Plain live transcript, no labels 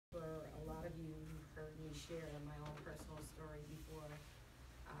share my own personal story before.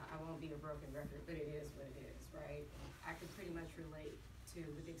 I won't be a broken record, but it is what it is, right? I could pretty much relate to,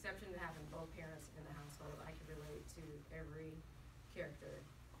 with the exception of having both parents in the household, I could relate to every character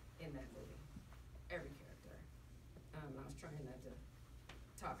in that movie, every character. I was trying not to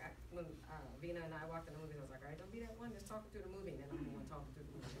talk. When Vina and I walked in the movie, I was like, all right, don't be that one that's talking through the movie, and then I'm the one talking through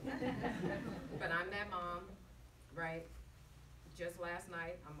the movie. But I'm that mom, right? Just last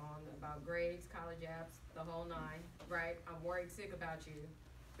night, I'm on about grades, college apps, the whole nine, right? I'm worried sick about you,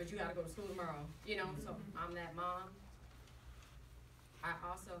 but you gotta go to school tomorrow, you know? So I'm that mom. I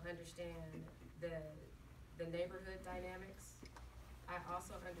also understand the neighborhood dynamics. I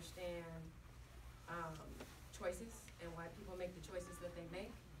also understand choices and why people make the choices that they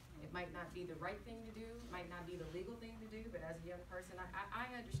make. It might not be the right thing to do, might not be the legal thing to do, but as a young person, I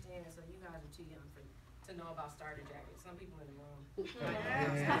understand. So you guys are too young to know about starter jackets. Some people in the room.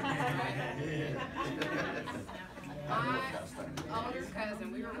 My older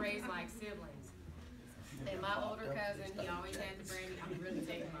cousin, we were raised like siblings. And my older cousin, he always had the brand new, I'm really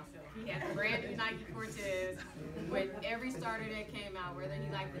dating myself. He had the brand new Nike Cortez with every starter that came out, whether he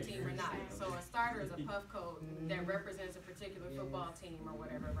liked the team or not. So a starter is a puff coat that represents a particular football team or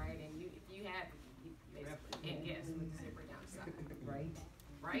whatever, right? And if you had, and yes, with the zipper down the side, right?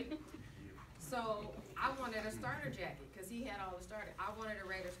 Right? So I wanted a starter jacket because he had all the starter. I wanted a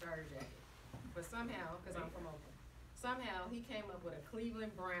Raider starter jacket. But somehow, because I'm from Oakland, somehow he came up with a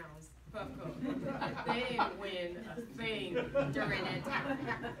Cleveland Browns puff coat. They didn't win a thing during that time.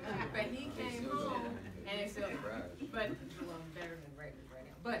 But he came home and it's still, but well, better than Raiders right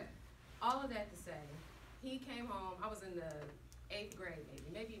now. But all of that to say, he came home, I was in the 8th grade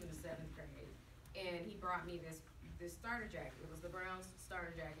maybe even the 7th grade, and he brought me this starter jacket. It was the Browns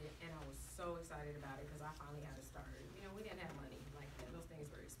starter jacket, and I was so excited about it because I finally had a starter. You know, we didn't have money like that. Those things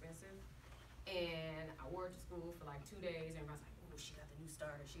were expensive. And I wore it to school for like 2 days, and everybody's like, oh, she got the new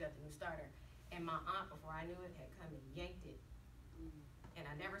starter, she got the new starter. And my aunt, before I knew it, had come and yanked it. And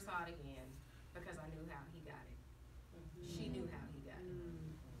I never saw it again because I knew how he got it. She knew how he got it.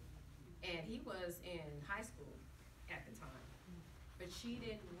 And he was in high school at the time. But she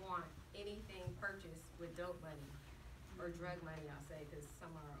didn't want anything purchased with dope money, or drug money, I'll say, because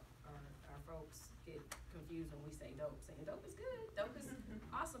some of our folks get confused when we say dope, saying dope is good, dope is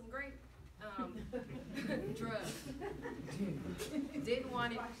awesome, great. Drugs. Didn't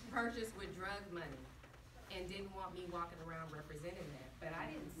want it purchased with drug money, and didn't want me walking around representing that. But I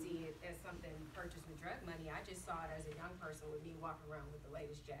didn't see it as something purchased with drug money. I just saw it as a young person with me walking around with the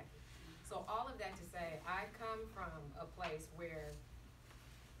latest jacket. So all of that to say, I come from a place where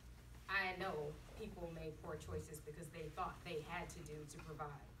I know people made poor choices because they thought they had to do to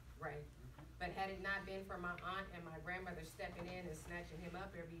provide, right? But had it not been for my aunt and my grandmother stepping in and snatching him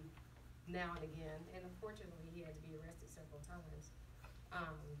up every now and again, and unfortunately he had to be arrested several times,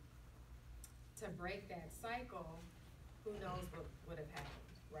 to break that cycle, who knows what would have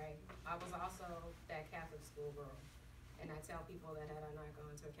happened, right? I was also that Catholic school girl, and I tell people that had I not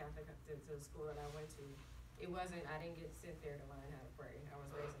gone to a Catholic, to the school that I went to, it wasn't, I didn't get to sit there to learn how to pray. I was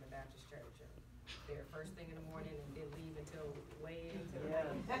raised in a Baptist church, there first thing in the morning and didn't leave until way into the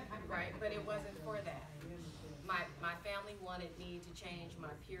night, right? But it wasn't for that. My family wanted me to change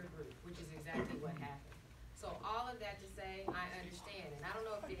my peer group, which is exactly what happened. So all of that to say, I understand, and I don't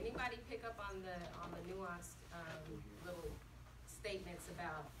know if did anybody pick up on the nuanced little statements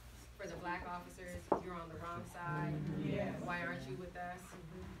about, for the black officers, you're on the wrong side. Yes. Why aren't you with us?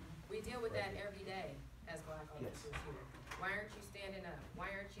 We deal with that every day as black officers here. Why aren't you standing up?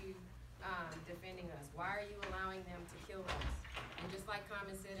 Why aren't you defending us? Why are you allowing them to kill us? And just like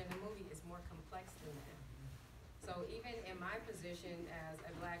Common said in the movie, it's more complex than that. So even in my position as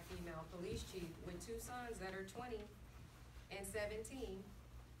a black female police chief with 2 sons that are 20 and 17,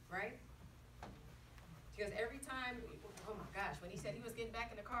 right? Because every time, oh my gosh, when he said he was getting back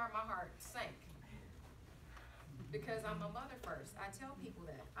in the car, my heart sank. Because I'm a mother first. I tell people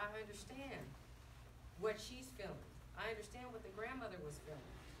that. I understand what she's feeling. I understand what the grandmother was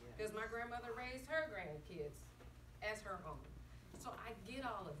feeling. Because my grandmother raised her grandkids as her own. So I get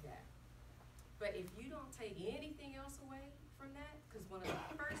all of that. But if you don't take anything else away from that, because one of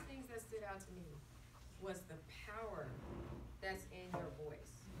the first things that stood out to me was the power that's in your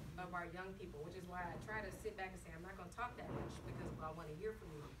voice of our young people, which is why I try to sit back and say, I'm not gonna talk that much because I wanna hear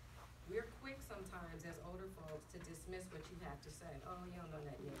from you. We're quick sometimes as older folks to dismiss what you have to say. Oh, you don't know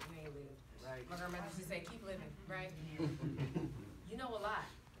that yet, you ain't lived. Right. My grandmother used to say, keep living, right? You know a lot,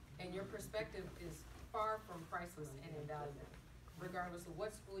 and your perspective is far from priceless and invaluable. Regardless of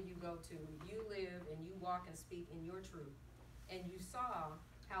what school you go to, you live and you walk and speak in your truth. And you saw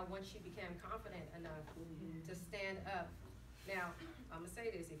how once she became confident enough to stand up. Now, I'm gonna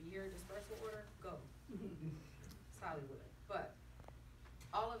say this, if you hear a dispersal order, go. It's Hollywood. But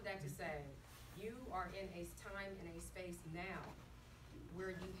all of that to say, you are in a time and a space now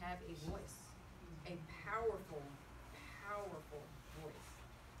where you have a voice, a powerful, powerful voice.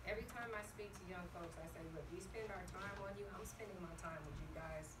 Every time I speak to young folks, I say, look, we spend our time on you. I'm spending my time with you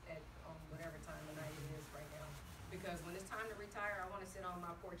guys at whatever time of night it is right now. Because when it's time to retire, I want to sit on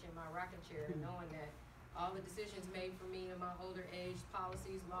my porch in my rocking chair, knowing that all the decisions made for me in my older age,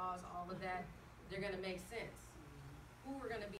 policies, laws, all of that, they're going to make sense. Who are going to be